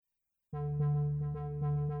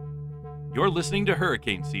You're listening to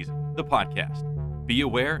Hurricane Season, the podcast. Be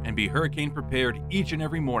aware and be hurricane prepared each and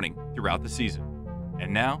every morning throughout the season.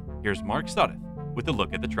 And now, here's Mark Sudduth with a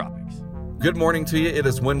look at the tropics. Good morning to you. It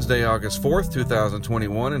is Wednesday, August 4th,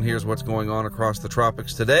 2021, and here's what's going on across the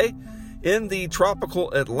tropics today. In the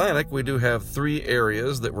tropical Atlantic, we do have three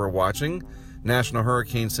areas that we're watching. National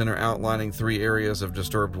Hurricane Center outlining three areas of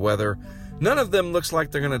disturbed weather. None of them looks like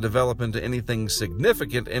they're going to develop into anything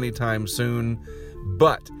significant anytime soon,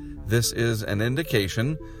 but this is an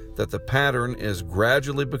indication that the pattern is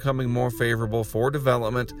gradually becoming more favorable for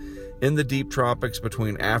development in the deep tropics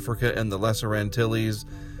between Africa and the Lesser Antilles,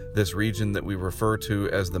 this region that we refer to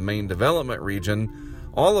as the main development region.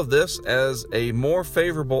 All of this as a more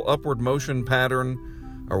favorable upward motion pattern,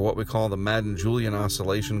 or what we call the Madden-Julian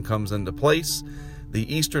oscillation, comes into place.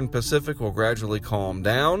 The eastern Pacific will gradually calm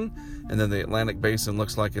down, and then the Atlantic Basin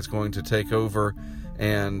looks like it's going to take over.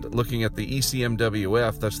 And looking at the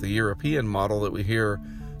ECMWF, that's the European model that we hear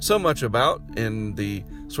so much about in the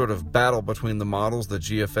sort of battle between the models, the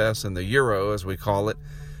GFS and the Euro, as we call it.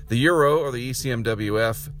 The Euro, or the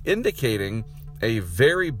ECMWF, indicating a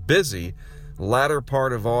very busy latter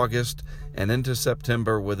part of August and into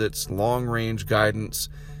September with its long-range guidance,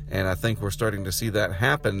 and I think we're starting to see that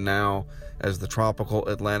happen now as the tropical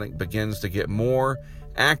Atlantic begins to get more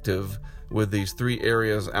active with these three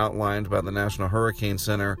areas outlined by the National Hurricane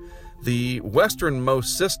Center. The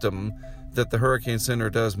westernmost system that the Hurricane Center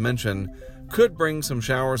does mention could bring some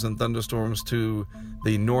showers and thunderstorms to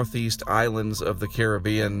the northeast islands of the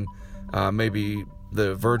Caribbean, maybe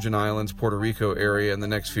the Virgin Islands, Puerto Rico area in the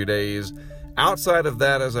next few days. Outside of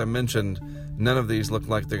that, as I mentioned, none of these look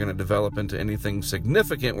like they're going to develop into anything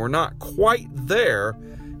significant. We're not quite there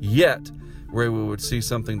yet where we would see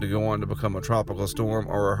something to go on to become a tropical storm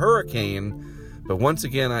or a hurricane. But once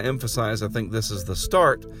again, I emphasize, I think this is the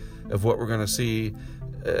start of what we're going to see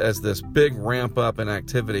as this big ramp up in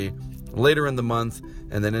activity later in the month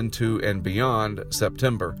and then into and beyond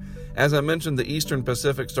September. As I mentioned, the eastern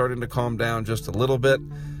Pacific starting to calm down just a little bit.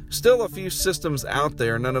 Still a few systems out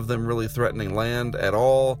there, none of them really threatening land at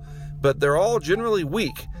all, but they're all generally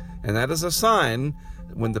weak, and that is a sign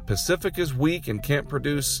when the Pacific is weak and can't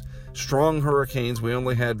produce strong hurricanes. We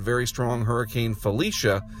only had very strong Hurricane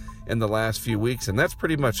Felicia in the last few weeks, and that's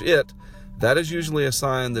pretty much it. That is usually a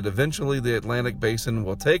sign that eventually the Atlantic Basin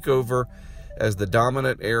will take over as the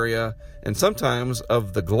dominant area, and sometimes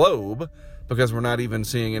of the globe, because we're not even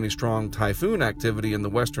seeing any strong typhoon activity in the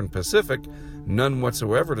western Pacific, none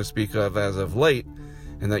whatsoever to speak of as of late,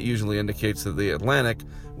 and that usually indicates that the Atlantic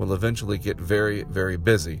will eventually get very, very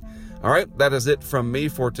busy. All right, that is it from me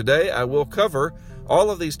for today. I will cover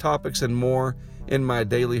all of these topics and more in my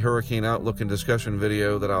daily hurricane outlook and discussion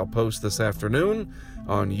video that I'll post this afternoon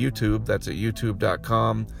on YouTube. That's at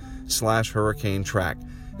youtube.com/hurricane track.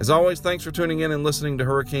 As always, thanks for tuning in and listening to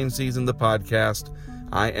Hurricane Season, the podcast.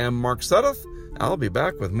 I am Mark Sudduth. I'll be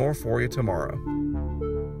back with more for you tomorrow.